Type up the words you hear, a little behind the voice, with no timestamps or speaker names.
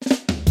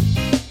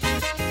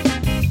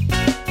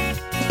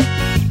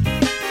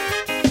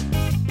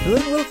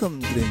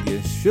Welcome to the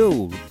MBS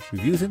Show,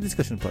 Reviews and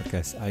Discussion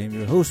Podcast. I am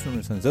your host,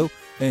 Norman Sanzo,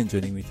 and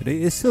joining me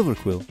today is Silver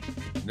Quill.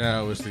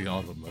 Now is the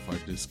autumn of our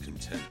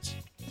discontent.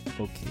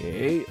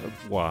 Okay,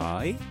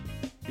 why?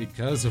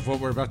 Because of what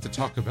we're about to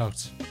talk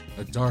about,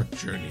 a dark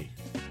journey.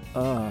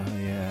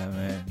 Yeah,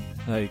 man.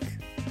 Like,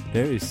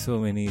 there is so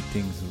many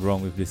things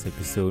wrong with this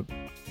episode.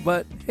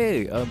 But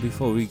hey,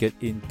 before we get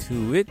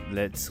into it,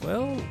 let's,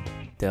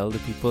 tell the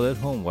people at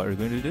home what we're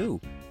going to do.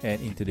 And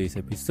in today's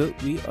episode,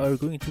 we are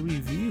going to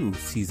review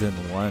Season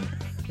 1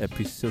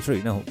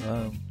 episode...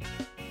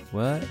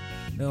 what?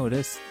 No,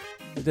 that's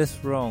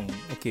wrong.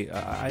 Okay,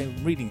 I'm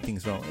reading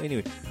things wrong.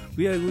 Anyway,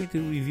 we are going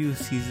to review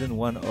Season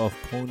 1 of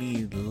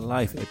Pony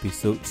Life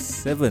Episode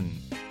 7.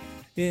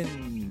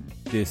 In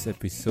this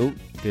episode,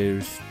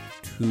 there's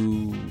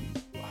two...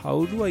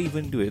 How do I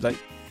even do it? Like,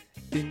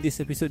 in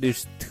this episode,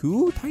 there's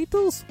two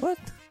titles? What?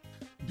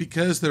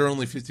 Because they're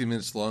only 15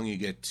 minutes long, you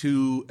get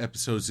 2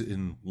 episodes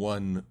in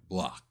one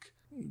block.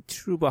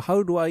 True, but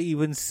how do I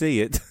even say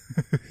it?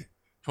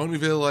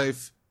 Ponyville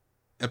Life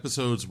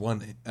episodes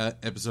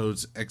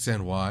X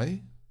and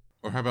Y?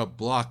 Or how about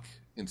block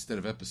instead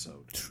of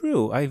episode?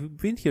 True, I've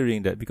been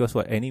hearing that because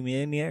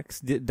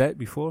Animaniacs did that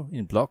before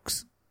in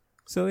blocks.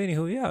 So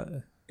anyhow, yeah.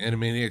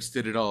 Animaniacs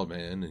did it all,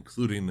 man,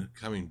 including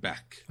coming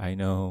back. I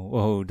know.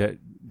 Oh, that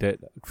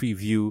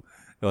preview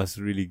was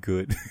really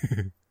good.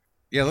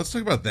 Yeah, let's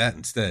talk about that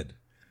instead.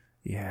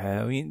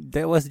 Yeah, I mean,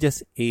 that was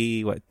just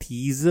a,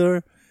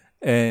 teaser,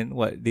 and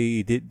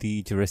they did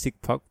the Jurassic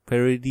Park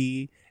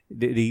parody.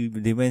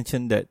 They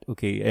mentioned that,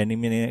 okay,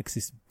 Animaniacs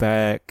is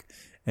back,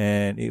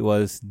 and it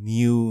was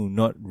new,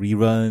 not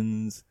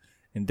reruns.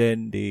 And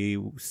then they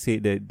say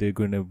that they're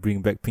gonna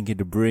bring back Pinky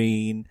the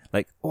Brain.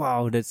 Like,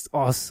 wow, that's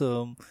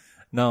awesome.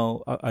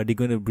 Now, are they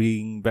gonna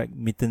bring back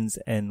Mittens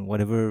and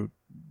whatever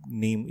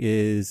name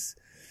is...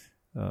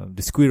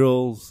 the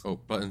squirrels. Oh,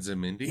 Buttons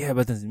and Mindy? Yeah,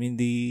 Buttons and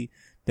Mindy.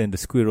 Then the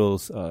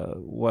squirrels,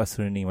 what's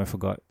her name? I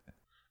forgot.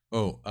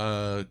 Oh,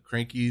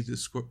 Cranky the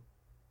squirrel.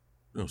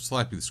 No,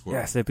 Slappy the squirrel.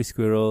 Yeah, Slappy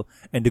Squirrel.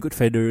 And the Good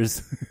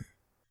Feathers.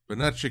 But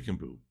not Chicken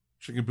Boo.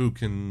 Chicken Boo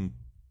can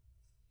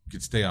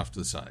stay off to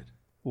the side.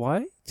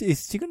 Why?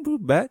 Is Chicken Boo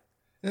bad?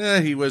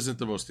 He wasn't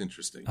the most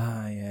interesting.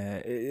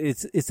 Yeah.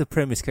 It's a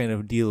premise kind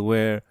of deal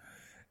where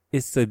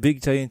it's a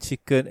big giant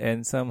chicken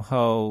and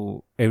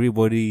somehow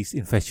everybody's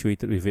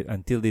infatuated with it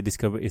until they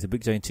discover it's a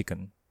big giant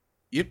chicken.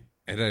 Yep,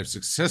 and I've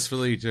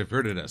successfully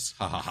diverted us.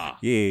 Ha ha ha.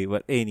 Yeah,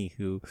 but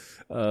anywho,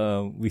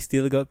 we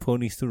still got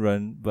ponies to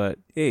run, but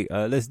hey,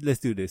 let's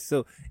do this.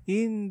 So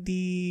in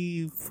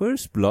the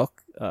first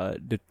block,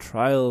 the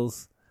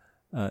trails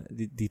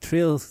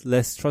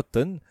less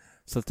Trotten,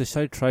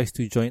 Fluttershy tries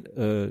to join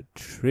a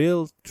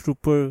trail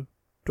trotters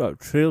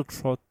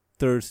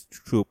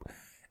troop,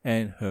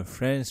 and her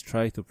friends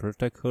try to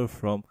protect her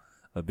from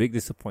a big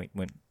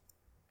disappointment.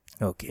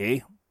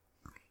 Okay.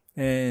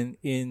 And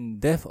in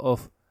Death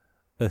of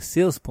a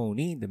Sales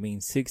Pony, the main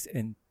 6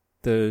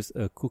 enters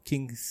a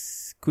cookie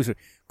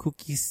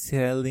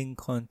selling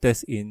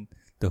contest in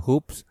the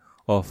hopes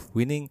of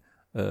winning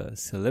a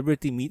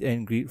celebrity meet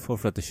and greet for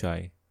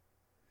Fluttershy.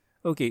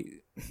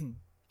 Okay,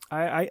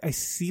 I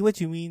see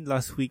what you mean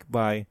last week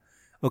by,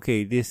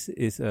 okay, this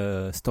is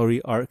a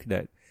story arc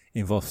that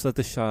involves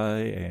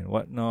Fluttershy and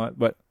whatnot,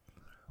 but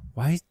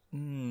why?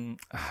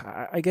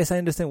 I guess I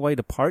understand why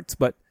the parts,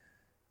 but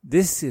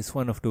this is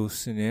one of those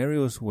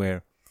scenarios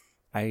where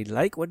I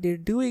like what they're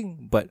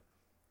doing, but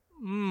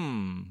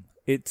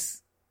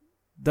it's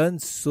done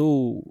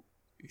so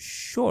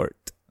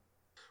short.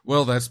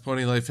 Well, that's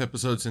Pony Life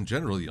episodes in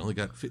general. You only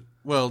got,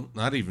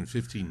 not even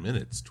 15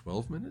 minutes,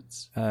 12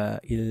 minutes?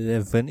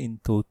 11 in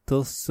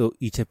total, so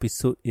each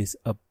episode is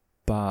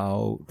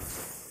about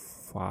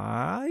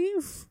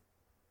 5?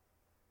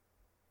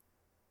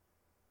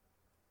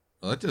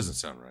 Well, that doesn't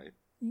sound right.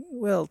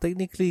 Well,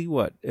 technically,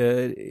 what?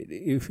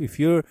 If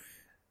you're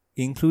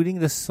including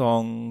the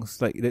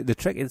songs, like the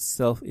track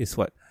itself is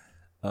what?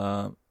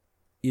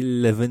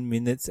 11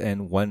 minutes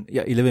and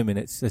 11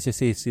 minutes. Let's just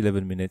say it's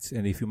 11 minutes.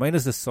 And if you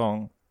minus the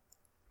song,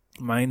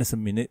 minus a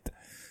minute,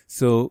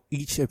 so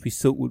each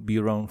episode would be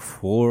around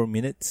 4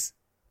 minutes.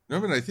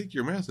 Norman, I think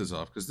your math is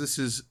off, because this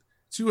is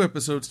 2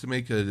 episodes to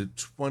make a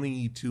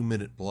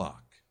 22-minute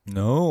block.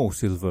 No,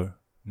 Silver.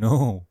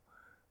 No.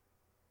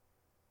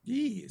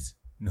 Yes.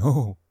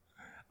 No.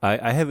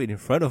 I have it in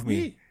front of me.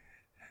 Yeah.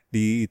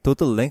 The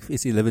total length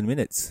is 11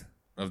 minutes.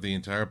 Of the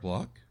entire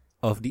block?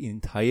 Of the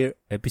entire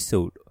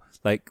episode.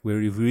 Like, we're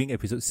reviewing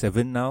episode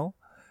 7 now,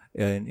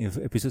 and if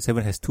episode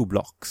 7 has 2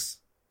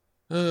 blocks.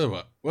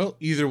 Well,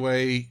 either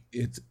way,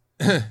 it's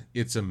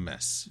a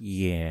mess.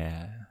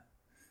 Yeah.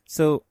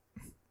 So,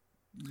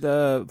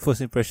 the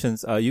first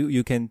impressions,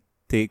 you can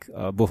take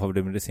both of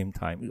them at the same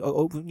time.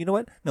 Oh, you know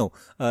what? No.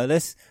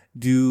 Let's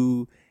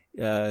do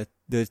the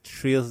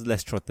Trails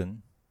Less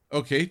Trotten.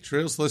 Okay,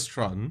 Trails Less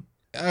Trotten.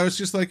 I was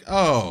just like,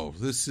 oh,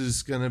 this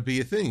is going to be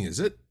a thing, is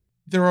it?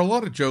 There are a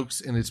lot of jokes,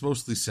 and it's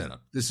mostly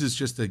setup. This is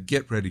just a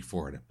get ready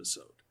for it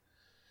episode.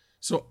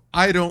 So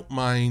I don't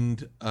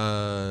mind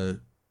a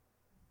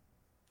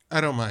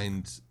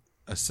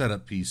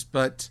setup piece,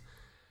 but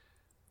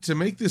to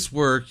make this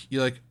work,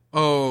 you're like,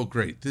 oh,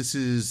 great, this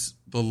is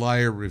the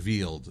liar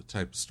revealed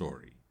type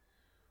story.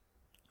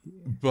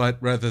 But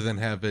rather than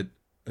have it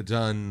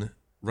done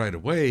right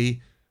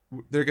away,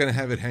 they're going to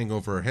have it hang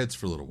over our heads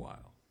for a little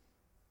while.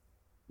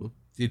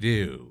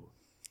 Whoop-de-doo.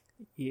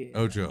 Yeah.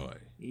 Oh, joy.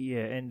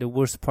 Yeah, and the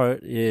worst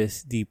part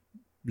is the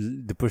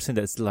person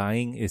that's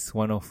lying is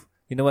one of...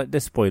 You know what?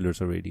 There's spoilers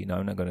already. No,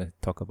 I'm not going to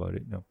talk about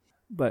it. No.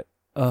 But,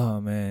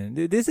 oh man,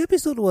 this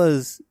episode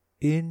was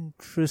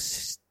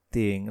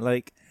interesting.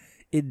 Like,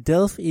 it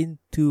delved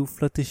into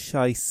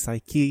Fluttershy's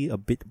psyche a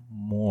bit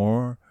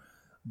more.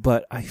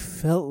 But I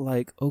felt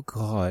like, oh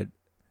god,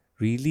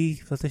 really,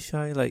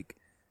 Fluttershy? Like,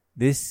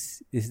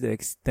 this is the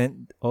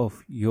extent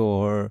of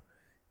your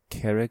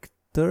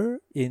character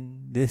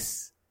in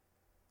this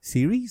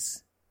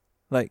series?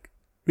 Like,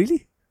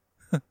 really?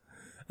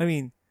 I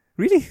mean,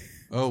 really?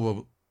 Oh,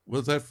 well,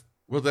 we'll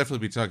definitely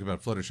be talking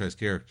about Fluttershy's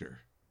character.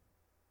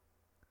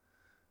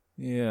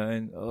 Yeah,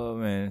 and oh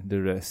man,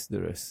 the rest.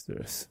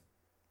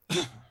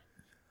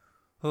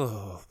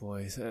 Oh,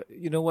 boys.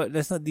 You know what?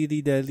 Let's not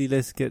dilly-dally.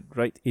 Let's get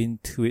right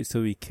into it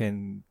so we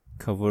can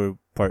cover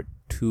part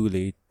 2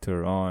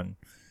 later on.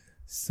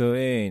 So,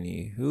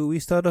 anywho, we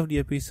start off the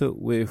episode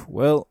with,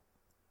 well,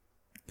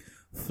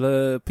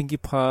 Pinkie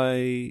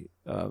Pie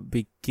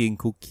baking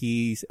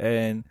cookies,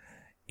 and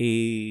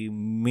a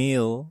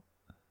male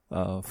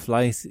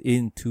flies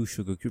into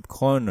Sugar Cube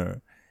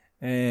Corner.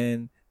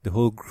 And the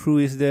whole crew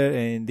is there,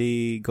 and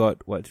they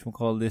got,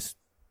 whatchamacallit,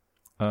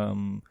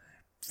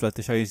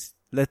 Fluttershy's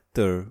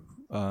letter,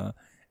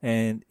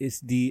 and it's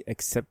the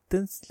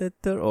acceptance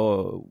letter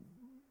or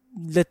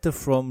letter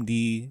from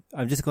the,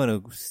 I'm just gonna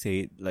say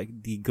it,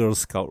 like the Girl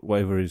Scout,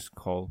 whatever it's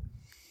called.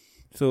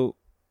 So,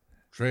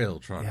 Trail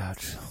Trotten. Yeah,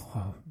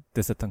 wow,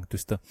 that's a tongue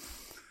twister.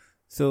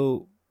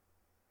 So,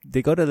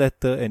 they got a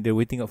letter and they're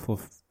waiting up for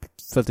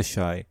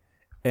Fluttershy,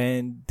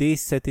 and they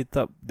set it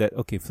up that,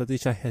 okay,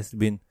 Fluttershy has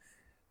been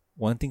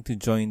wanting to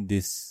join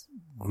this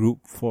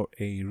group for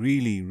a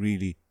really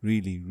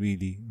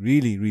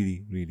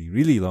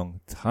long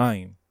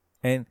time.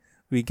 And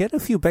we get a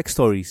few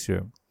backstories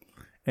here.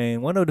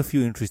 And one of the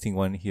few interesting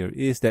one here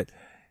is that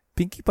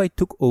Pinkie Pie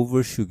took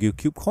over Sugar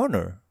Cube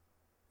Corner.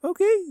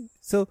 Okay,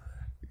 so...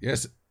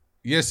 Yes,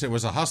 it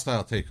was a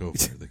hostile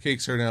takeover. The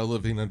cakes are now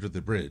living under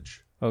the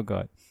bridge. Oh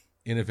god.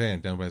 In a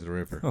van down by the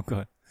river. Oh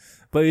god.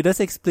 But it does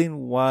explain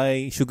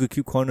why Sugar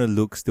Cube Corner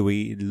looks the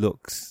way it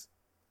looks.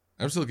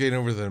 I'm still getting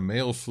over that a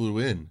mail flew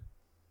in.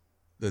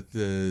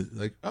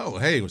 Oh,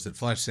 hey, was it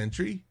Flash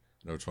Sentry?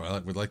 No,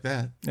 Twilight would like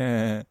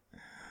that.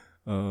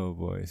 Oh,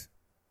 boys.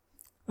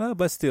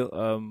 But still,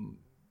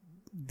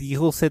 the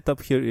whole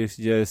setup here is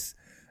just,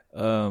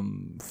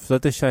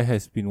 Fluttershy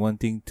has been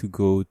wanting to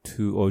go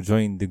to or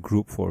join the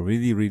group for a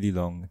really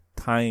long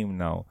time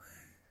now.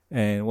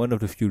 And one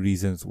of the few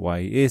reasons why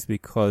is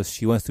because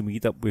she wants to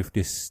meet up with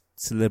this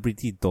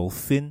celebrity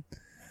dolphin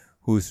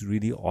who's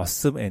really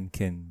awesome and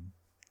can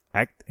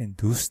act and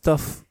do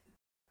stuff.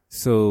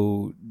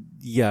 So,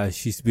 yeah,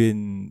 she's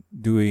been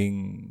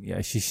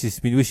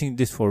wishing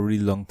this for a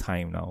really long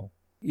time now.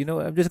 You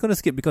know, I'm just gonna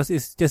skip because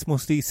it's just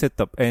mostly set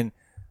up, and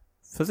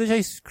Fluttershy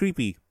is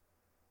creepy.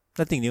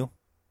 Nothing new.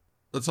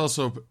 Let's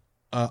also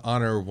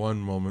honor one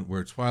moment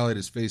where Twilight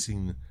is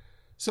facing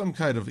some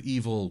kind of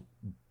evil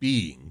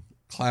being,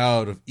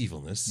 cloud of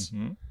evilness,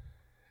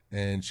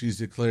 and she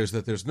declares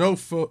that there's no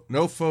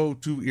foe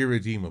too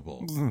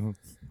irredeemable.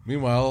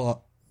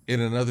 Meanwhile, in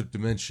another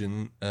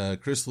dimension,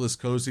 Chrysalis,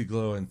 Cozy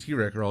Glow, and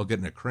T-Rex are all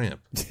getting a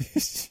cramp.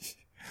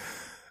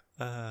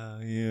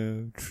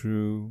 Yeah,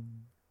 true.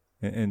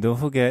 And don't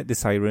forget the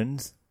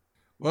sirens.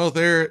 Well,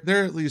 they're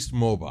at least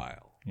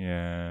mobile.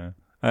 Yeah.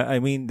 I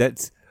mean,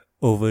 that's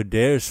over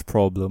there's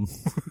problem.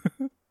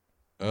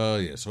 Oh,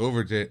 yes.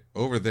 Over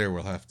there,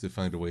 we'll have to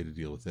find a way to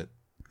deal with it.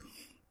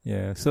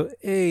 Yeah. So,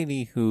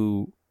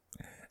 anywho,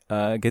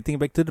 getting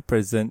back to the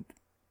present,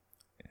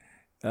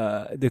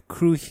 the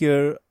crew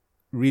here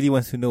really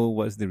wants to know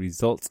what the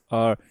results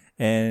are,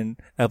 and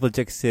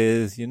Applejack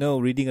says,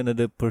 reading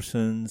another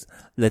person's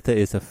letter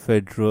is a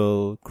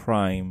federal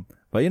crime.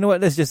 But you know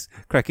what? Let's just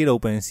crack it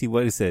open and see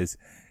what it says.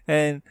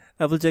 And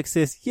Applejack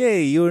says,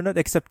 "Yay, you're not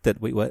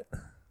accepted." Wait, what?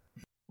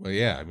 Well,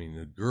 yeah, I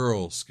mean,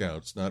 Girl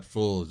Scouts, not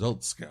full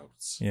adult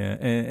scouts. Yeah,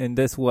 and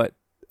that's what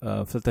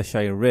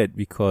Fluttershy read,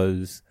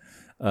 because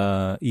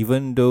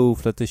even though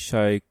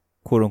Fluttershy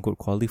quote-unquote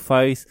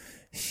qualifies,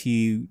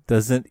 she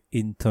doesn't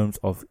in terms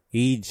of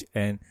age,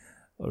 and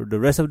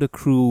the rest of the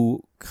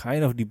crew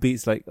kind of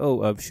debates like,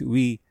 should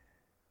we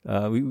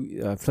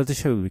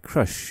Fluttershy will be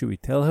crushed. Should we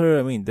tell her?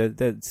 I mean,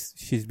 that's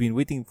she's been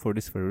waiting for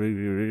this for a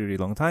really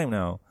long time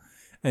now.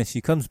 And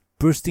she comes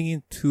bursting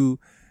into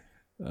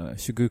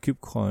Sugar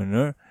Cube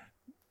Corner,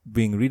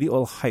 being really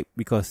all hyped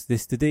because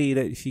this is the day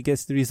that she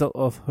gets the result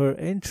of her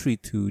entry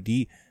to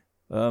the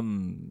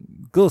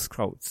Girl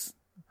Scouts.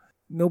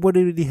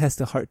 Nobody really has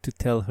the heart to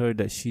tell her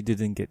that she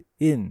didn't get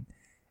in.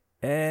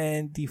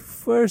 And the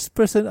first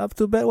person up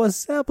to bat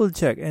was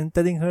Applejack, and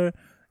telling her,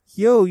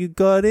 "Yo, you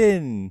got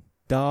in,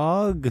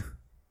 dog."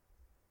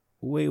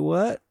 Wait,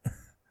 what?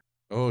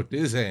 Oh,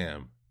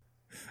 Dizam.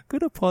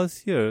 Gonna pause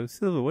here.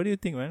 Silver, what do you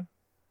think, man?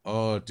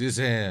 Oh,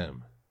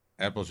 Dizam.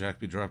 Applejack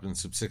be dropping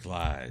some sick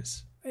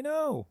lies. I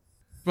know.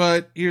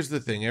 But here's the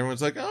thing.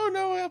 Everyone's like, oh,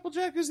 no,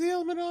 Applejack is the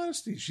element of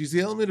honesty. She's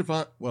the element of...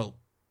 Well,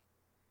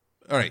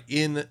 all right.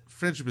 In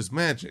Friendship is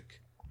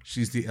Magic,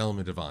 she's the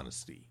element of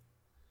honesty.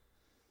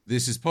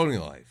 This is Pony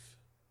Life.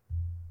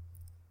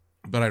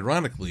 But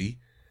ironically,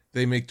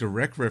 they make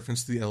direct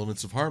reference to the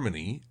elements of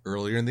harmony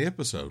earlier in the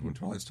episode when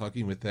Twilight's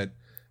talking with that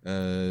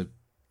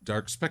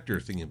Dark Spectre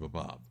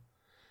thingamabob.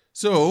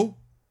 So,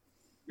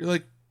 you're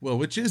like, well,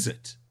 which is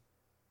it?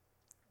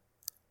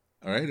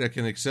 All right, I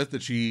can accept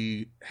that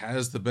she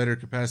has the better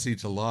capacity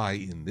to lie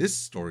in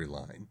this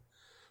storyline,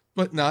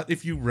 but not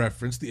if you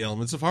reference the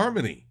elements of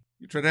harmony.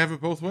 You try to have it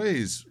both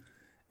ways.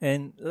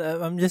 And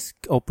I'm just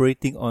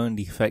operating on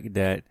the fact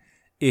that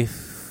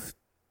if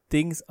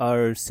things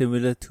are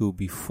similar to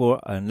before,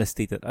 unless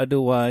stated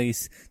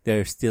otherwise,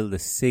 they're still the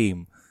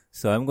same.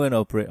 So I'm going to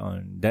operate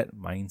on that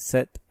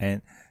mindset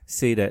and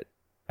say that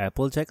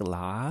Applejack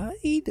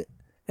lied.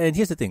 And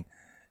here's the thing.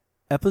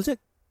 Applejack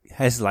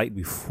has lied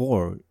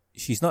before.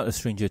 She's not a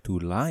stranger to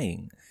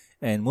lying.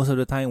 And most of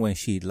the time when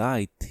she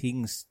lied,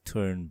 things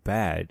turn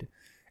bad.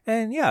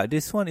 And yeah,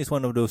 this one is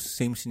one of those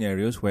same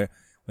scenarios where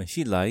when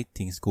she lied,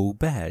 things go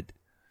bad.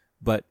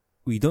 But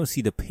we don't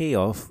see the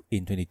payoff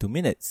in 22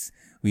 minutes.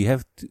 We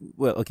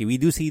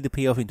do see the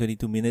payoff in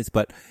 22 minutes,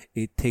 but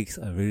it takes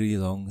a really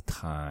long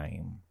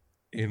time.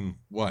 In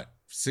what?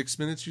 6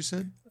 minutes, you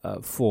said?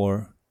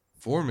 4.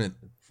 4 minutes.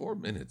 4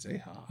 minutes, eh?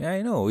 Yeah,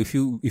 I know. If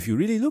you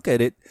really look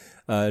at it,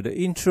 the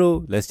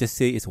intro, let's just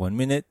say it's 1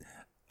 minute.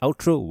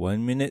 Outro,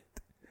 1 minute.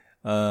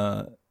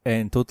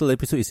 And total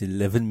episode is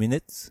 11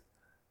 minutes.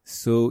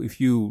 So if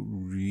you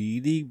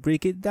really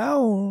break it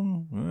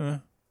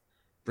down...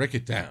 break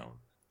it down.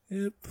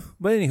 Yep.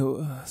 But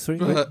anywho, sorry.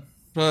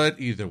 But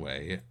either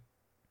way,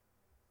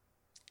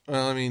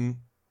 well, I mean,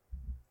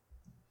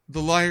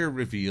 the liar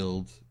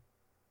revealed.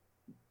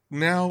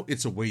 Now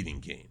it's a waiting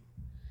game.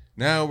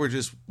 Now we're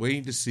just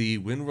waiting to see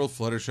when will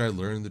Fluttershy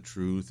learn the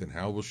truth and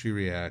how will she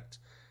react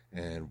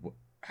and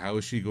how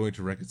is she going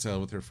to reconcile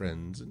with her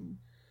friends. And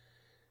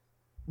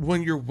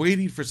when you're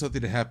waiting for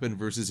something to happen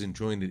versus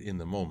enjoying it in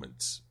the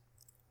moment,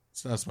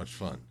 it's not as much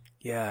fun.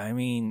 Yeah, I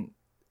mean,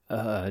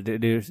 they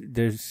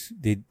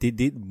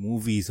did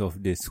movies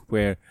of this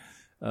where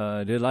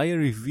the liar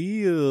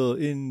reveal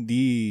in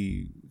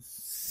the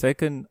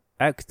second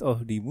act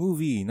of the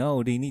movie.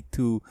 Now they need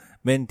to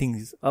mend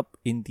things up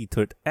in the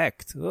third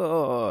act.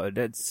 Oh,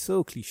 that's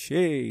so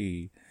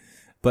cliche.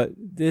 But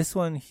this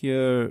one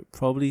here,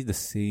 probably the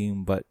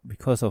same, but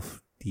because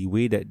of the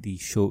way that the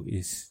show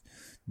is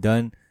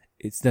done,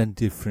 it's done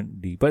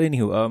differently. But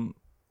anywho,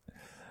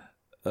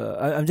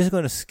 I'm just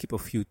going to skip a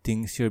few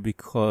things here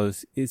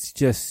because it's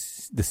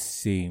just the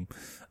same.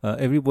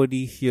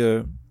 Everybody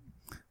here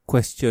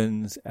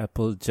questions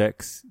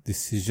Applejack's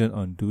decision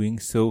on doing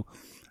so,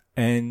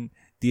 and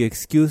the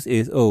excuse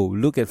is, oh,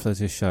 look at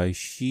Fluttershy.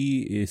 She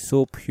is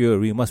so pure.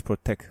 We must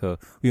protect her.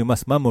 We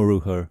must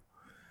Mamoru her.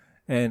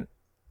 And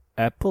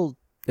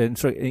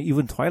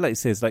even Twilight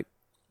says, like,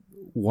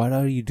 what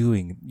are you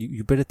doing?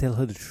 You better tell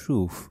her the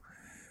truth.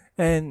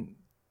 And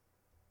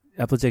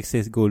Applejack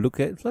says, go look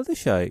at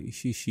Fluttershy.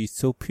 She's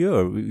so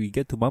pure. We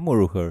get to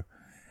Mamoru her.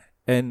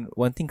 And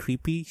one thing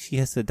creepy, she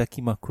has the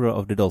Dakimakura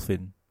of the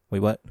dolphin.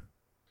 Wait, what?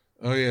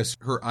 Oh, yes.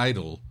 Her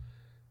idol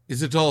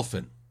is a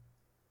dolphin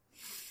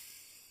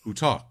who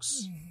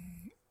talks.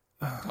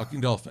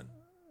 Talking dolphin.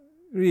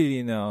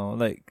 Really now?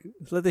 Like,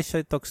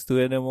 Fluttershy talks to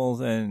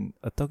animals and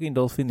a talking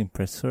dolphin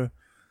impress her?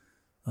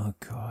 Oh,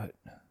 God.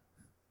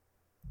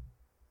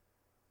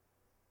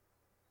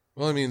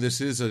 Well, I mean, this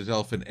is a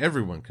dolphin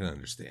everyone can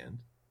understand.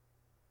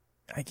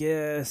 I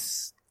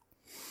guess.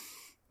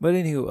 But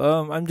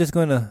anywho, I'm just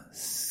gonna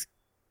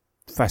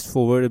fast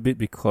forward a bit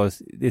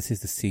because this is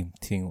the same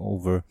thing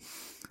over.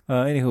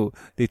 Anywho,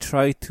 they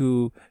try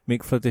to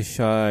make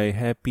Fluttershy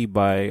happy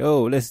by,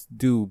 oh, let's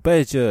do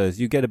badges.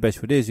 You get a badge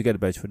for this, you get a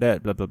badge for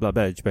that, blah, blah, blah,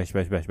 badge.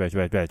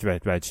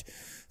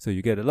 So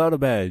you get a lot of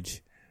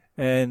badge.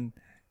 And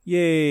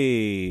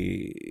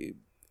yay!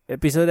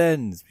 Episode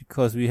ends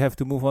because we have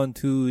to move on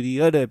to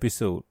the other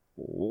episode.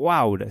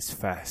 Wow, that's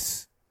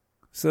fast.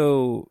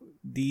 So,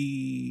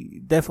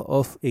 the death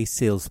of a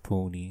sales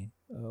pony.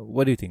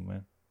 What do you think,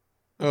 man?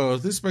 Oh,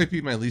 this might be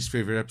my least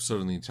favorite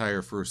episode in the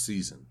entire first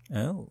season.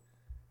 Oh.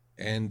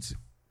 And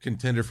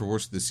contender for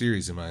worst of the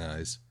series in my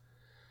eyes.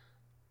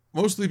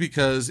 Mostly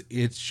because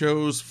it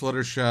shows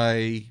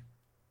Fluttershy...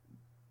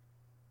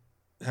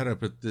 How do I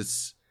put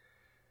this?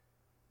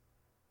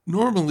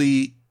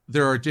 Normally,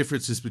 there are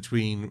differences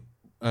between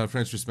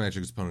Friendship is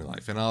Magic and Pony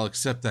Life, and I'll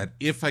accept that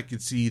if I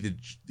could see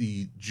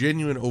the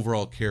genuine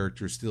overall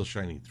character still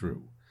shining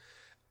through.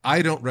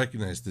 I don't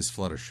recognize this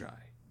Fluttershy.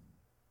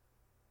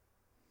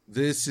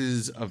 This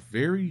is a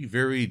very,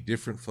 very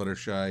different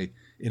Fluttershy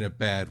in a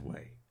bad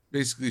way.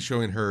 Basically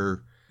showing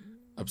her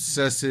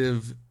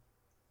obsessive,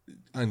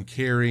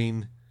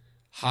 uncaring,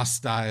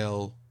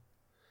 hostile.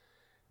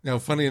 Now,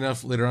 funny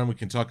enough, later on we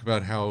can talk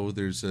about how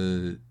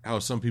how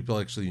some people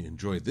actually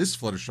enjoy this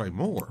Fluttershy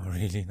more. Oh,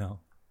 really? No.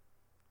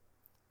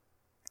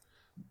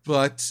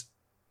 But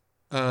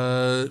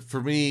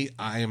for me,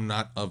 I am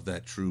not of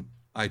that troop.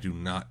 I do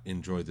not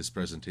enjoy this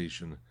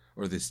presentation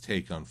or this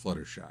take on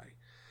Fluttershy.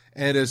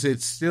 And as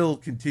it still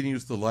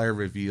continues the liar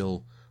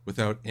reveal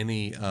without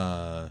any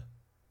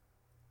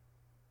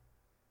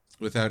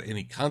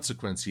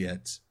consequence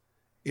yet,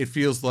 it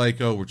feels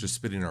like, oh, we're just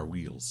spinning our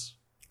wheels.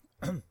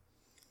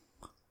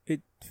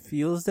 It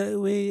feels that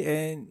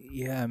way, and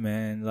yeah,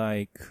 man,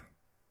 like,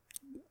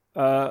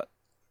 how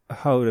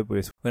would I put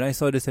this? When I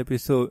saw this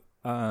episode,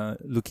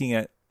 looking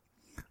at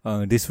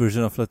this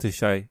version of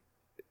Fluttershy,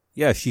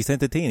 yeah, she's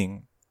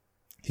entertaining.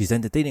 She's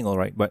entertaining, all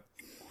right, but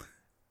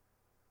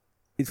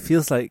it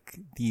feels like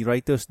the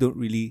writers don't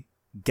really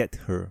get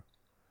her.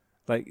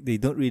 Like, they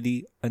don't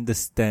really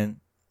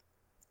understand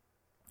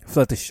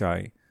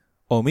Fluttershy.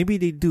 Or maybe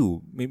they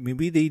do.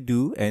 Maybe they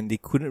do, and they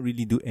couldn't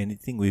really do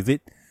anything with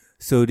it,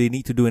 so they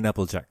need to do an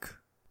Applejack.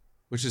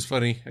 Which is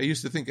funny. I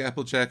used to think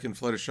Applejack and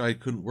Fluttershy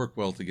couldn't work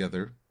well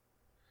together.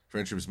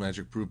 Friendship's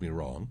Magic proved me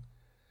wrong.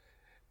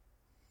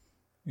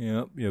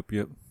 Yep.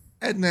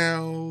 And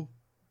now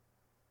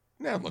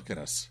look at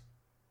us.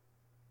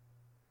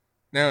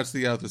 Now it's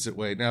the opposite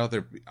way. Now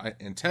they're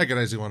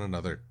antagonizing one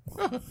another.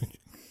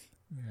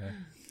 Yeah.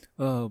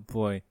 Oh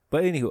boy.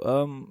 But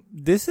anywho,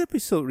 this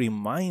episode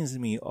reminds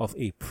me of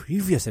a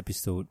previous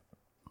episode.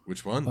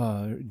 Which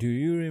one? Do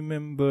you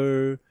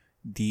remember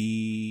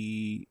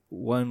the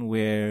one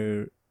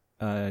where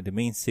the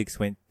main six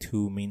went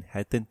to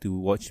Manhattan to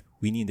watch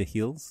Winnie in the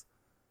Hills?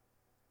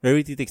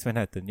 Rarity Takes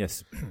Manhattan,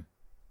 yes.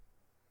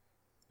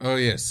 Oh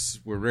yes,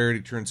 where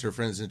Rarity turns her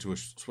friends into a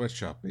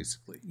sweatshop,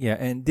 basically. Yeah,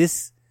 and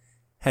this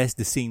has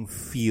the same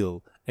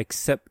feel,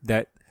 except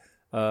that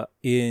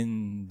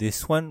in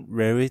this one,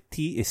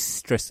 Rarity is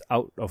stressed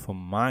out of her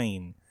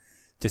mind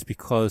just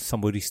because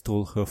somebody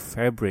stole her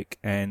fabric,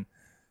 and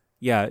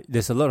yeah,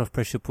 there's a lot of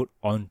pressure put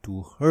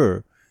onto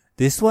her.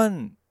 This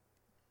one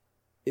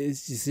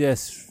is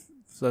just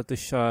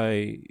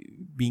Fluttershy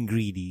being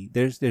greedy.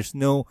 There's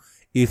no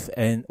if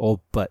and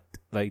or but.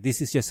 Like,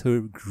 this is just her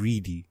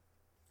greedy.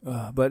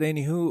 But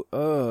anywho,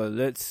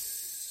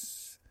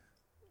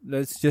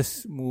 let's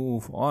just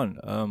move on.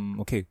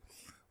 Okay.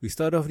 We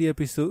start off the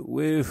episode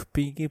with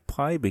Pinkie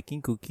Pie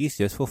baking cookies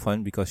just for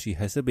fun because she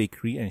has a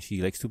bakery and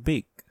she likes to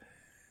bake.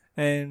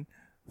 And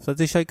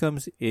Fluttershy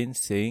comes in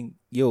saying,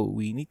 yo,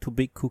 we need to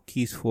bake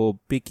cookies for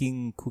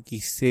baking cookie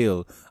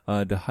sale.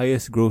 The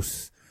highest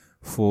gross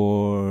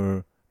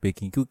for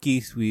baking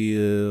cookies,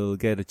 we'll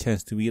get a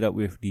chance to meet up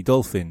with the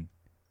dolphin.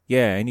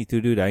 Yeah, I need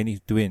to do that. I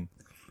need to win.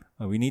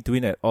 We need to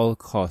win at all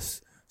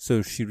costs.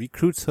 So she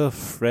recruits her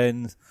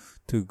friends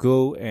to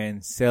go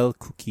and sell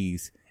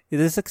cookies. It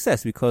is a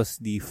success because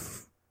the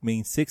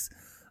main six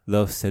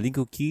love selling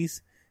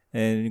cookies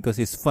and because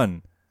it's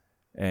fun.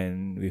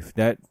 And with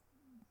that,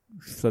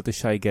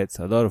 Fluttershy gets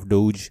a lot of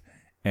doge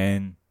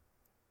and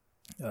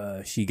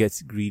she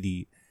gets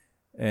greedy.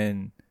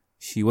 And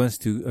she wants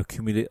to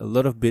accumulate a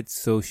lot of bits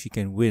so she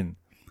can win.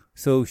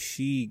 So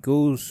she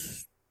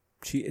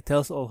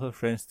tells all her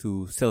friends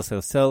to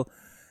sell.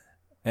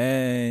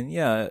 And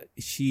yeah,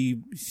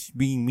 she's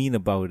being mean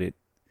about it.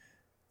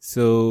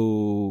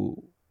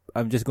 So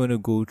I'm just going to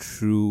go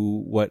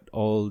through what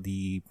all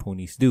the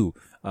ponies do.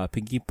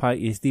 Pinkie Pie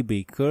is the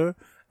baker.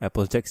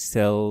 Applejack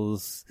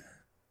sells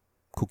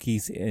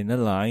cookies in a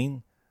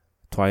line.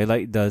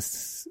 Twilight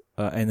does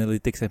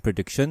analytics and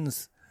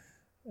predictions.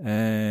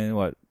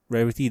 And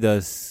Rarity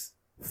does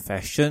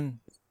fashion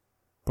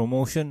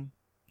promotion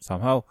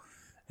somehow.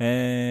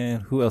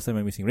 And who else am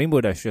I missing? Rainbow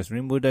Dash. Yes,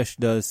 Rainbow Dash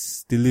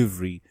does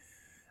delivery.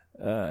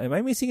 Am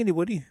I missing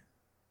anybody?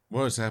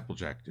 What does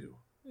Applejack do?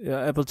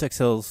 Applejack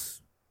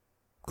sells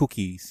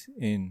cookies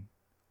in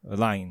a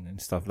line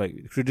and stuff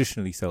like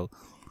traditionally sell.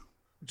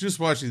 Just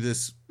watching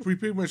this, we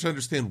pretty much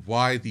understand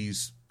why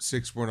these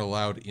six weren't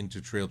allowed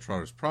into Trail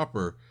Trotters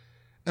proper.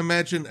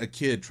 Imagine a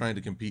kid trying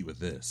to compete with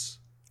this.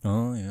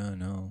 Oh yeah,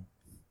 no.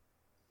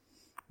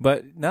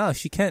 But now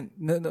she can't.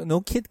 No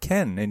kid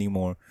can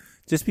anymore.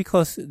 Just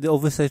because the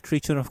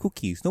oversaturation of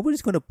cookies.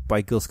 Nobody's gonna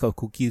buy Girl Scout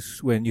cookies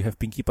when you have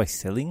Pinkie Pie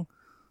selling.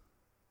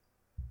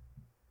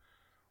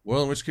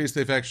 Well, in which case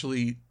they've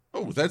actually...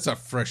 Oh, that's a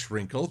fresh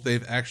wrinkle.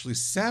 They've actually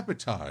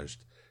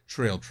sabotaged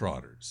Trail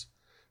Trotters.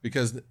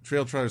 Because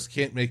Trail Trotters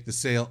can't make the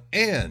sale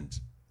and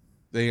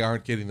they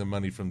aren't getting the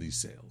money from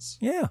these sales.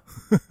 Yeah.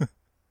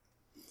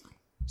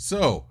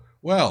 So,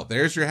 well,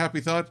 there's your happy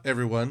thought,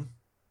 everyone.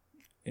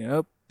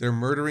 Yep. They're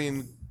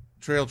murdering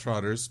Trail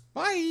Trotters.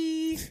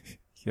 Bye!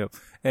 Yep.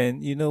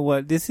 And you know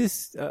what? This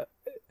is...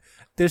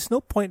 there's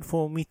no point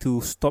for me to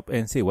stop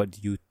and say, what do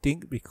you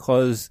think?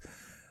 Because...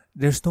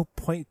 there's no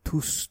point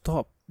to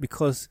stop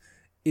because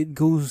it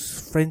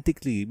goes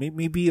frantically.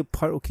 Maybe a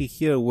part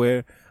here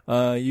where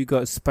you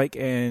got Spike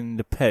and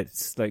the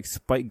pets like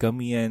Spike,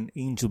 Gummy, and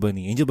Angel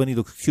Bunny. Angel Bunny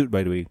looks cute,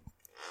 by the way.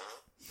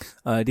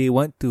 They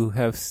want to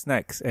have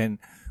snacks and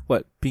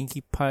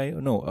Pinkie Pie?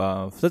 No,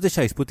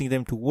 Fluttershy is putting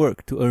them to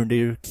work to earn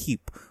their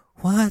keep.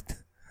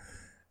 What?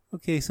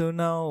 Okay, so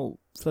now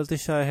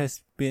Fluttershy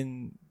has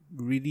been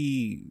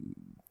really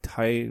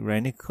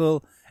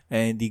tyrannical,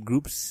 and the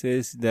group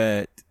says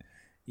that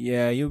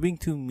yeah, you're being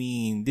too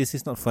mean. This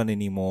is not fun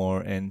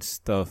anymore and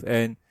stuff.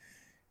 And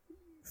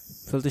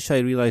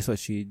Fluttershy realized what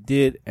she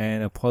did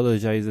and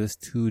apologizes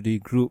to the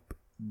group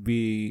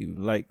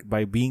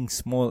by being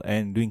small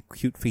and doing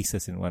cute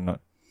faces and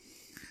whatnot.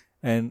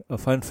 And a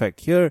fun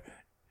fact here,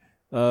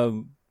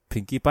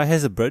 Pinkie Pie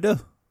has a brother.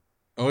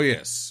 Oh,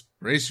 yes.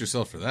 Brace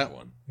yourself for that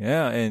one.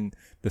 Yeah, and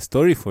the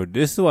story for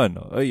this one,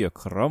 ay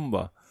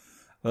caramba.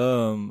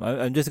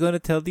 I'm just going to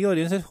tell the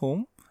audience at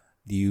home,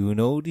 do you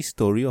know the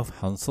story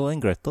of Hansel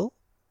and Gretel?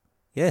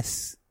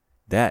 Yes,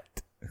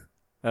 that.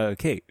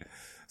 Okay.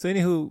 So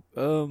anywho,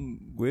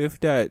 with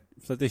that,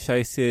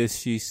 Fluttershy says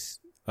she's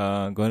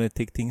gonna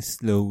take things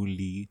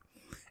slowly,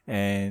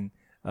 and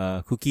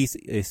cookies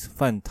is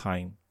fun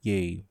time.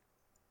 Yay.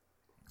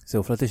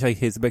 So Fluttershy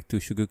heads back to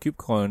Sugar Cube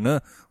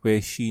Corner,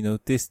 where she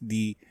noticed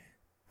the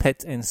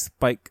Pet and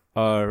Spike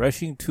are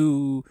rushing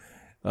to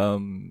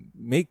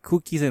make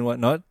cookies and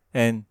whatnot,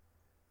 and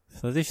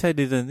Fluttershy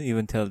didn't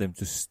even tell them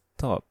to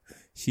stop.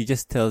 She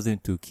just tells them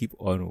to keep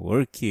on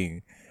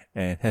working,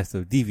 and has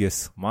a devious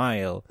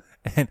smile.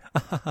 And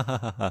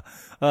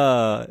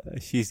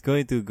she's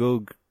going to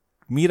go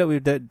meet up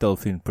with that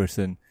dolphin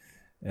person,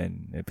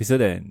 and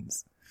episode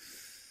ends.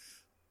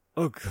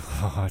 Oh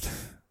God.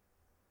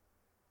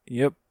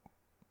 Yep.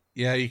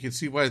 Yeah, you can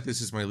see why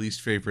this is my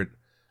least favorite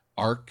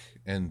arc,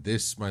 and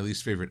this my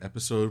least favorite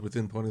episode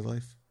within Pony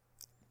Life.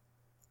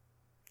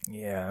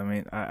 Yeah, I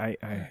mean,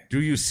 I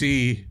Do you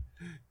see?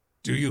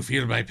 Do you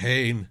feel my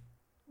pain?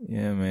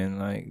 Yeah, man,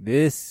 like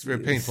this. It's very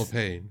painful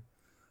pain.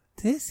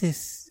 This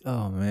is,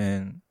 oh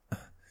man.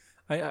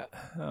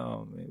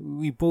 Oh man.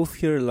 We both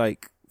here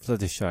like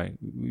Fluttershy.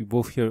 We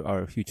both here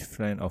are a huge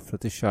fan of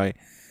Fluttershy,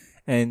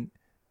 and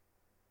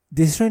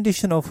this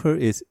rendition of her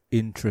is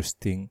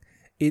interesting.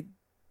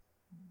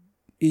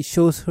 It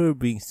shows her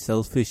being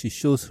selfish. It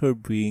shows her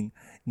being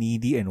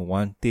needy and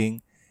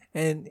wanting,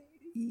 and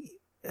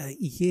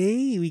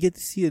yay, we get to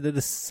see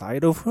another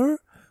side of her.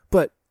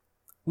 But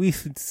we've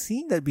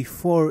seen that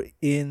before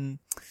in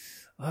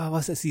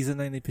what's that season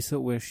 9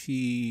 episode where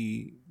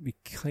she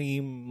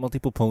became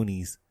multiple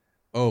ponies.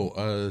 Oh,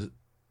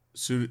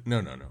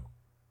 no.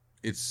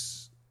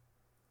 It's,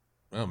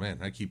 oh man,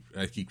 I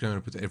keep coming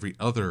up with every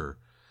other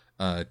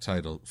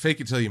title.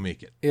 Fake it till you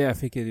make it. Yeah,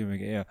 fake it till you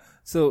make it. Yeah.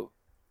 So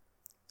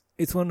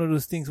it's one of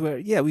those things where,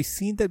 yeah, we've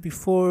seen that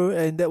before,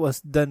 and that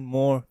was done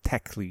more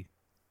tactfully.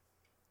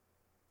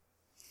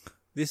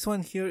 This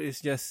one here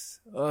is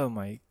just, oh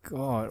my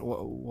God,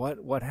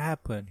 what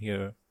happened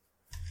here?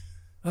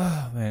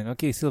 Oh man.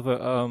 Okay, Silver.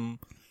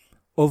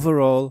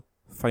 Overall,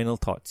 final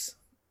thoughts.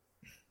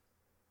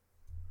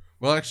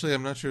 Well, actually,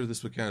 I'm not sure if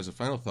this would count as a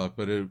final thought,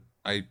 but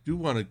I do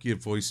want to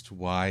give voice to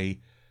why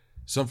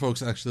some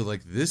folks actually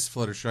like this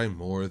Fluttershy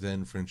more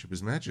than Friendship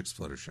is Magic's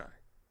Fluttershy,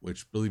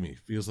 which, believe me,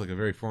 feels like a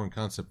very foreign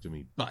concept to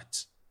me.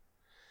 But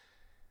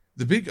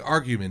the big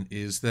argument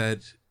is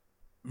that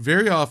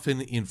very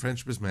often in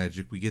Friendship is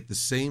Magic, we get the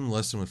same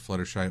lesson with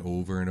Fluttershy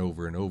over and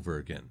over and over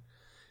again.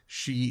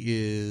 She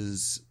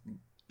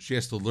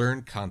has to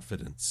learn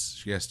confidence.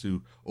 She has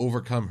to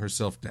overcome her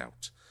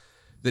self-doubt.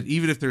 That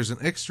even if there's an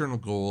external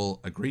goal,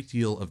 a great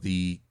deal of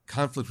the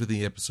conflict within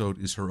the episode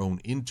is her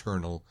own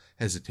internal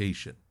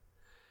hesitation.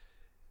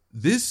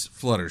 This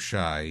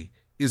Fluttershy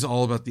is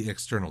all about the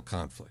external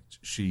conflict.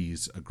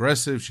 She's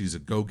aggressive, she's a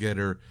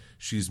go-getter,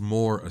 she's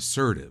more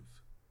assertive.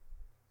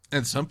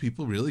 And some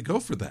people really go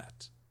for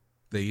that.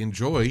 They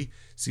enjoy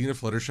seeing a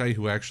Fluttershy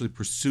who actually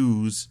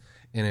pursues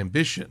an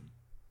ambition.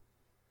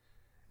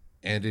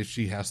 And if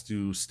she has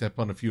to step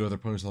on a few other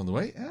ponies along the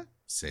way,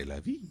 c'est la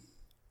vie.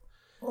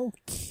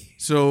 Okay.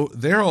 So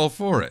they're all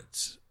for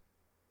it.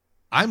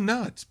 I'm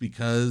not,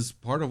 because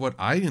part of what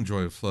I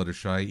enjoy of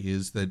Fluttershy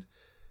is that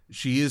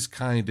she is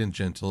kind and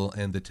gentle,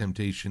 and the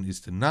temptation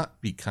is to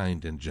not be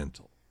kind and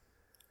gentle.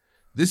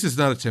 This is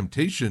not a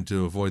temptation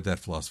to avoid that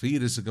philosophy.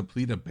 It is a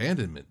complete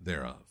abandonment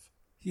thereof.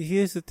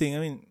 Here's the thing. I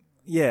mean,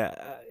 yeah,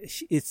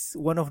 it's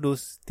one of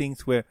those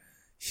things where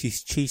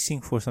she's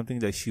chasing for something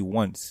that she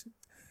wants.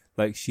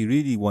 Like, she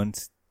really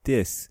wants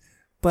this.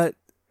 But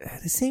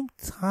at the same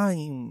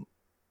time,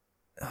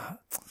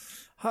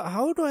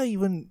 how do I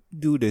even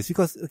do this?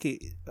 Because, okay,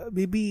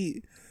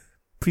 maybe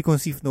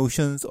preconceived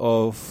notions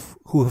of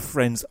who her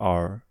friends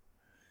are.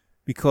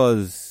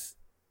 Because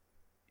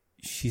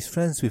she's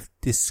friends with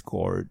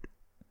Discord.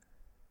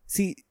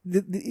 See,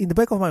 in the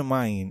back of my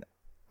mind,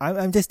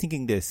 I'm just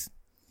thinking this.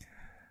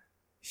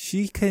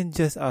 She can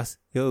just ask,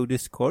 yo,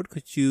 Discord,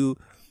 could you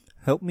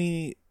help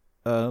me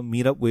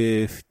meet up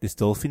with this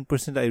dolphin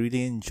person that I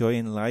really enjoy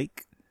and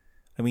like?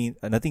 I mean,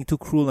 nothing too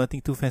cruel,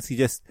 nothing too fancy.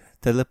 Just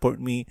teleport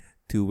me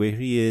to where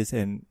he is,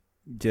 and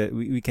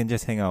we can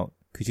just hang out.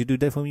 Could you do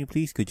that for me,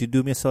 please? Could you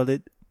do me a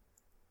solid?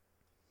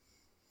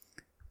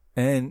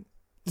 And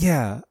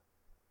yeah,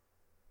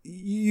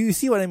 you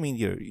see what I mean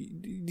here.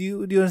 Do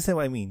you understand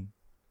what I mean?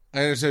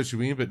 I understand what you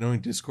mean, but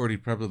knowing Discord,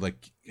 he'd probably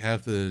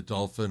have the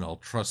dolphin all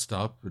trussed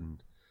up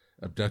and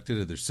abducted,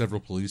 and there's several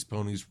police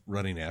ponies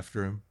running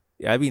after him.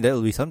 Yeah, I mean,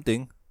 that'll be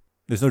something.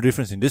 There's no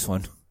difference in this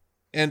one.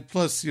 And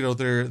plus,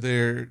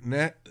 they're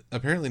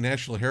apparently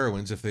national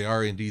heroines if they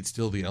are indeed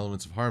still the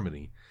elements of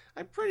harmony.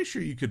 I'm pretty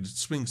sure you could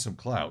swing some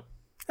clout.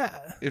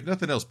 If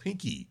nothing else,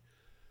 Pinky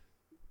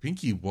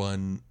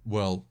won.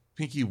 Well,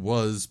 Pinky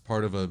was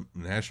part of a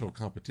national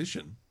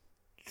competition.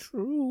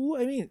 True.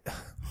 I mean,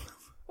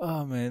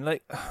 oh man,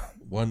 like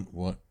one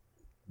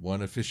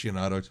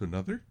aficionado to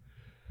another.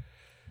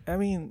 I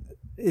mean,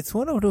 it's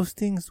one of those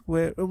things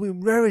where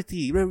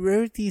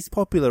rarity is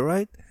popular,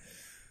 right?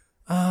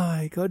 Oh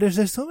my god,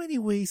 there's so many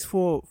ways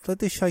for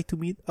Fluttershy to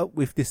meet up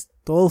with this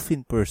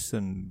dolphin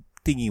person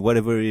thingy,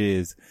 whatever it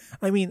is.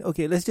 I mean,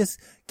 okay, let's just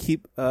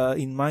keep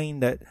in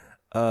mind that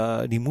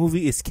the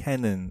movie is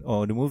canon,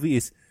 or the movie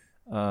is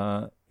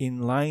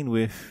in line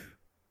with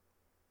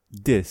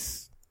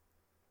this.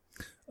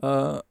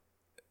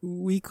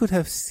 We could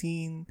have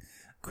seen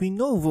Queen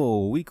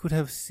Novo. We could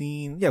have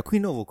seen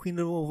Queen Novo. Queen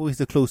Novo is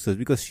the closest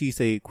because she's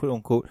a quote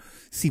unquote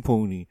sea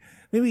pony.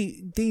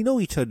 Maybe they know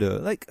each other.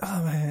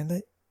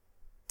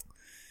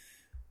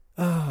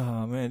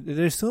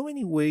 There's so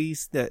many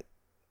ways that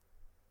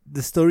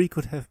the story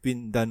could have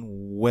been done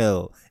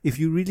well. If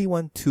you really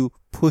want to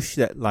push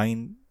that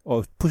line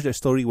or push that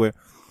story where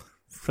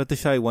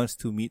Fluttershy wants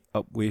to meet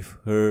up with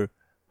her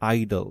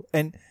idol.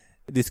 And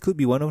this could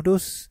be one of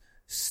those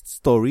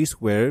stories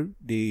where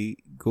they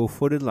go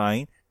for the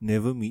line,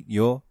 never meet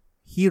your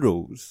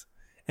heroes.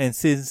 And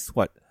since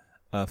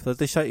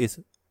Fluttershy is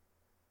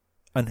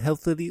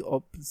unhealthily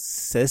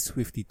obsessed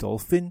with the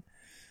dolphin,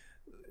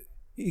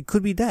 it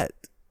could be that.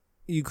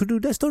 You could do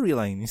that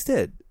storyline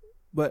instead.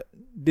 But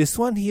this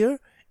one here,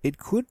 it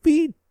could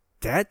be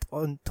that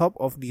on top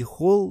of the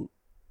whole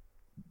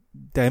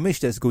damage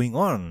that's going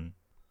on.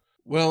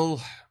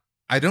 Well,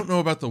 I don't know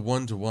about the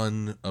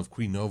one-to-one of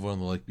Queen Nova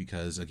and the like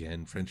because,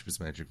 again, friendship is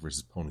magic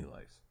versus pony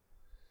life.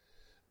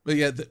 But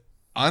yeah,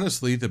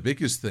 honestly, the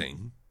biggest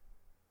thing,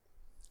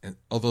 and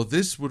although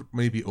this would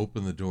maybe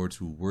open the door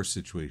to a worse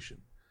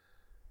situation,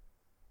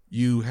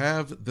 you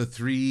have the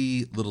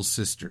three little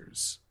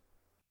sisters.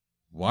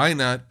 Why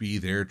not be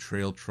their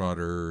trail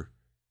trotter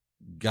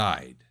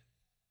guide?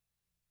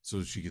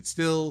 So she could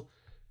still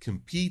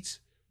compete,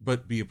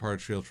 but be a part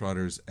of Trail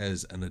Trotters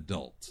as an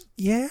adult.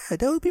 Yeah,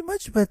 that would be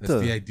much better.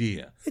 That's the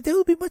idea. That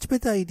would be much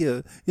better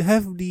idea. You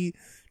have the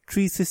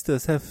three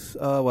sisters,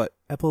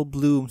 Apple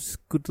Bloom,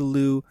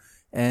 Scootaloo,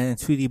 and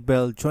Sweetie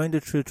Belle join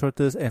the Trail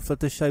Trotters, and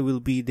Fluttershy will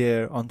be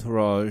their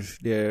entourage,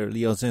 their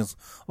liaisons,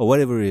 or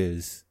whatever it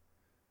is.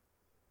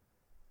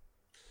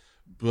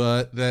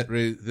 But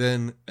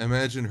then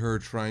imagine her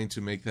trying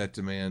to make that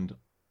demand,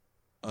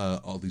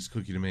 all these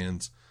cookie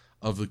demands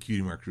of the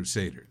Cutie Mark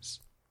Crusaders.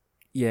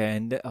 Yeah,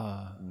 and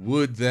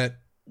would that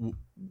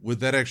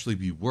actually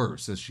be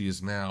worse, as she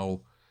is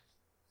now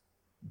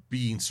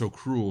being so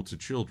cruel to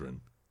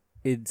children?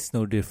 It's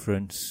no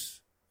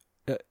difference.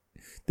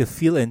 The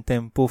feel and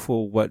tempo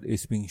for what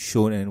is being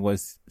shown and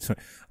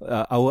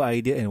our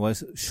idea and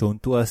what's shown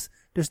to us,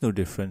 there's no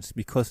difference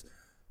because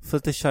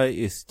Fluttershy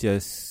is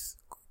just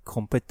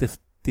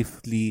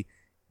competitively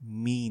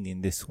mean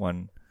in this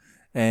one,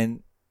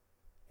 and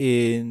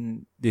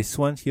in this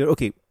one here,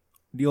 okay,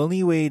 the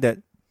only way that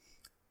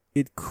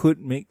it could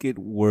make it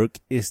work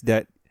is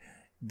that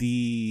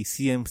the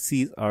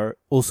CMCs are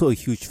also a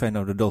huge fan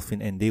of the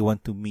dolphin and they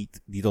want to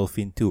meet the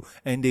dolphin too.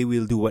 And they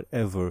will do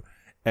whatever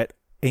at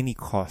any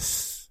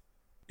cost.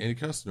 Any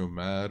cost, no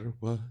matter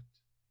what.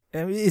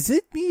 I mean, is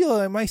it me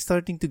or am I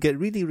starting to get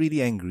really,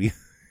 really angry?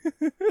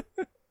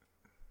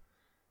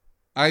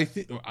 I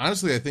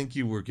think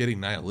you were getting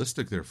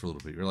nihilistic there for a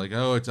little bit. You're like,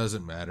 oh, it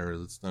doesn't matter.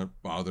 Let's not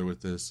bother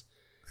with this.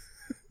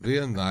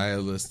 The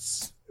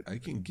nihilists, I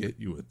can get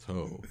you a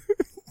toe.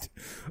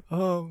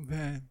 Oh,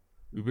 man.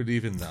 We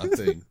believe in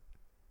nothing.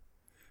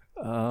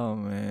 Oh,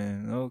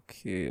 man.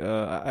 Okay.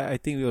 I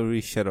think we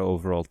already shared our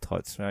overall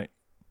thoughts, right?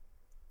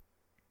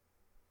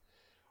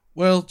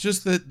 Well,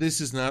 just that this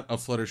is not a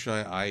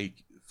Fluttershy I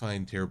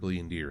find terribly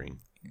endearing.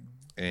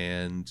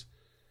 And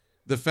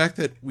the fact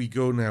that we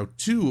go now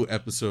 2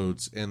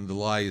 episodes and the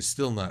lie is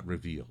still not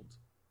revealed.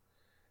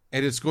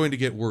 And it's going to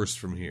get worse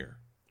from here.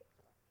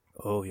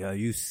 Oh, yeah.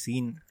 You've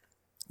seen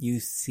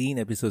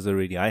episodes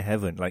already. I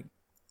haven't.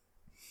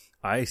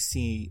 I'll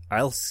see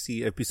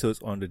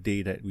episodes on the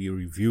day that we're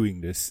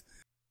reviewing this.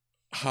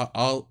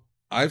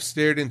 I've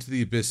stared into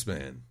the abyss,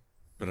 man,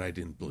 but I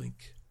didn't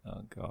blink.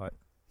 Oh God!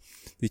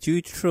 Did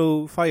you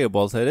throw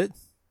fireballs at it?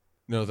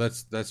 No,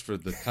 that's for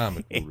the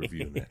comic we'll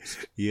review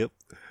next. Yep.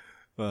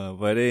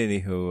 But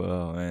anywho,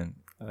 oh man,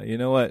 you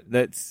know what?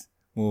 Let's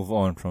move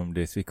on from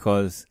this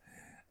because,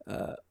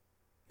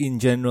 in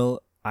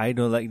general, I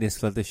don't like this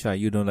Fluttershy.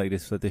 You don't like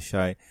this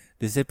Fluttershy.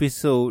 This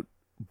episode,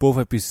 both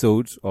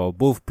episodes or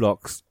both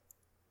blocks,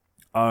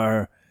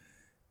 are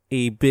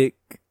a big,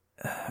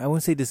 I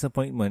won't say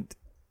disappointment,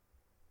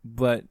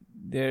 but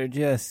they're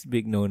just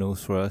big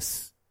no-nos for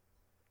us.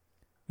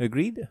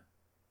 Agreed?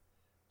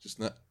 Just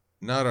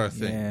not our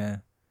thing. Yeah.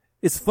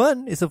 It's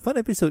fun. It's a fun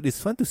episode.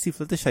 It's fun to see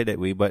Fluttershy that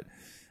way, but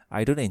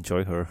I don't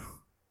enjoy her.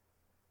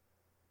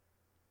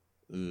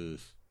 Ugh.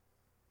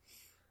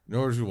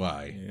 Nor do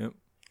I. Yep.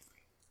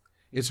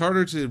 It's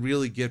harder to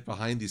really get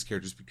behind these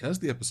characters because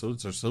the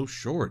episodes are so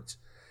short.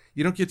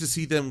 You don't get to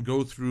see them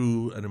go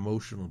through an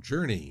emotional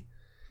journey.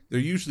 They're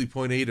usually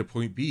point A to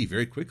point B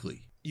very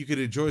quickly. You could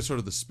enjoy sort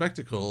of the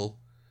spectacle,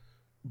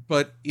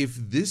 but if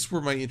this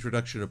were my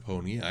introduction to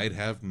Pony, I'd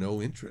have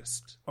no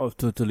interest. I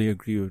totally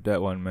agree with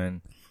that one,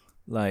 man.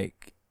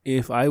 Like,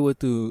 if I were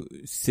to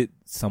sit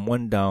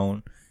someone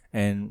down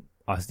and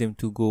ask them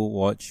to go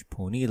watch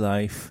Pony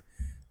Life,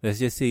 let's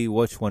just say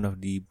watch one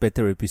of the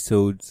better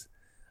episodes,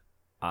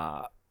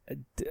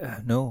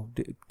 no,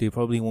 they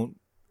probably won't.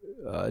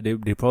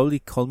 They probably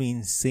call me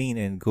insane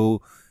and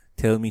go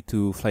tell me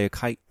to fly a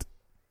kite.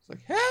 It's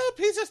like, help!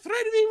 He's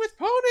threatening me with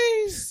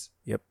ponies.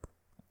 Yep.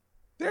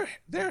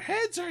 Their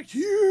heads are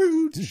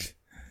huge.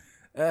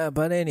 But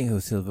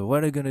anywho, Silver,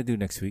 what are you gonna do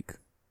next week?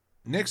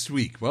 Next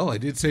week, well, I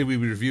did say we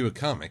would review a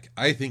comic.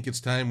 I think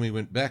it's time we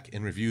went back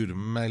and reviewed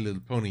My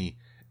Little Pony,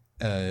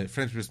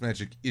 Friendship's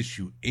Magic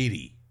issue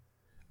 80,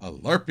 a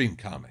LARPing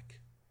comic.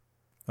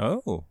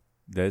 Oh,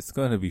 that's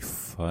gonna be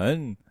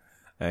fun.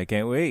 I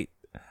can't wait.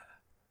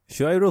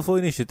 Should I roll for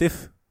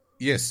initiative?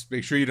 Yes,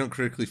 make sure you don't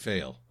critically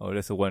fail. Oh,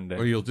 that's a one day.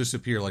 Or you'll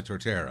disappear like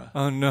Torterra.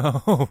 Oh,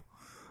 no.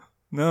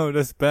 No,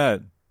 that's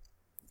bad.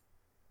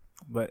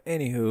 But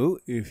anywho,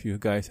 if you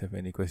guys have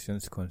any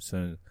questions,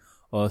 concerns,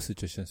 or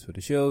suggestions for the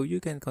show, you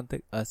can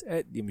contact us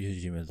at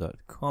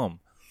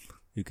thembs@gmail.com.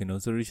 You can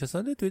also reach us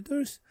on the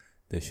Twitters.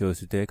 The show's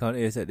Twitter account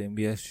is at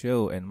MBS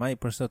Show, and my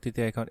personal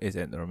Twitter account is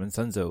at Norman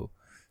Sanzo.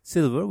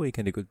 Silver, where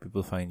can the good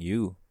people find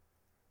you?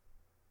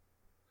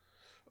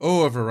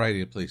 Oh, a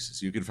variety of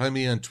places. You can find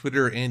me on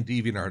Twitter and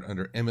DeviantArt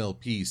under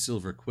MLP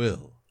Silver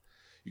Quill.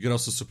 You can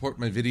also support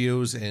my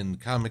videos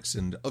and comics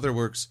and other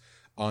works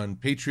on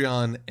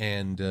Patreon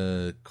and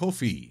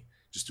Ko-fi.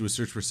 Just do a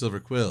search for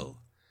Silver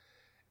Quill.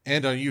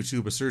 And on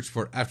YouTube, a search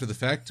for After the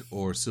Fact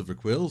or Silver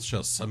Quill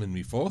shall summon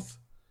me forth.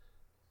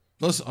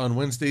 Plus, on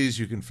Wednesdays,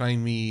 you can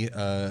find me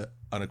on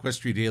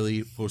Equestria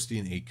Daily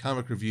posting a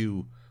comic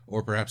review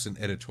or perhaps an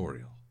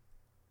editorial.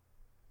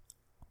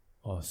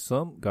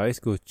 Awesome. Guys,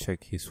 go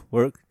check his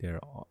work.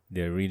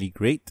 They're really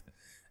great.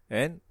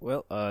 And,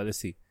 well, let's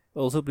see.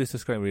 Also, please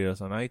subscribe and rate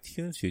us on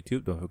iTunes,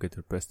 YouTube. Don't forget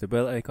to press the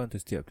bell icon to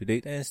stay up to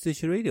date, and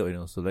Stitcher Radio, and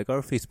also like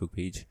our Facebook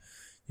page.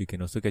 You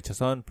can also catch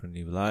us on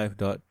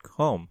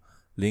PrintLive.com.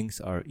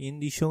 Links are in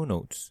the show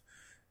notes.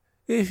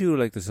 If you would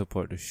like to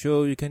support the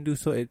show, you can do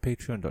so at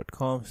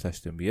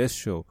patreon.com/MBS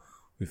show.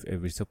 With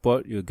every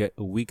support, you'll get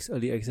a week's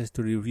early access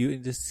to review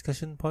and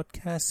discussion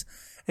podcasts,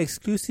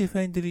 exclusive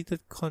and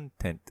deleted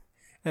content.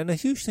 And a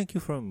huge thank you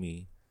from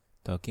me.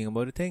 Talking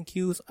about the thank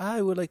yous,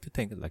 I would like to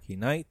thank Lucky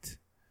Knight,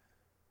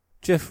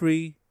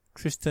 Jeffrey,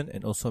 Tristan,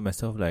 and also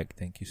myself.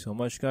 Thank you so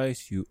much,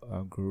 guys. You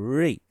are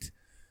great.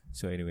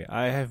 So anyway,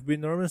 I have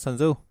been Norman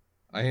Sanzo.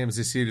 I am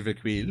the Silver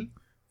Quill.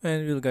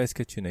 And we'll guys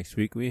catch you next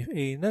week with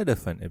another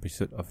fun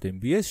episode of the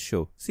MBS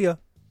show. See ya.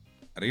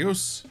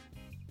 Adios.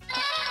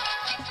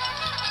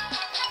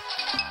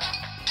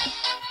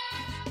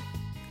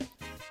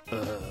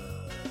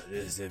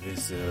 This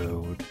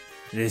episode,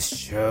 this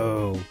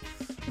show,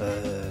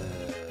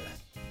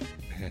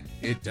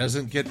 It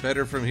doesn't get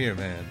better from here,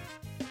 man.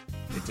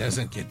 It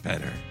doesn't get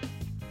better.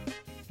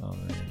 Oh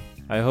man,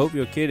 I hope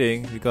you're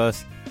kidding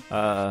because,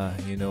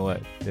 you know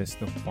what? There's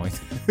no point.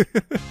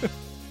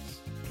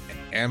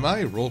 Am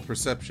I? Roll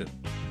perception.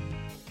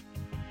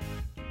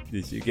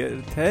 Did you get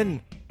a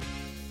 10?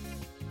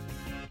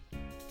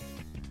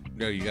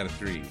 No, you got a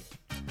 3.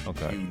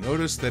 Okay. You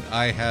notice that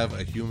I have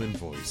a human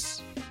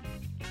voice.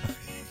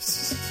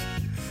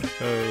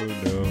 Oh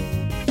no.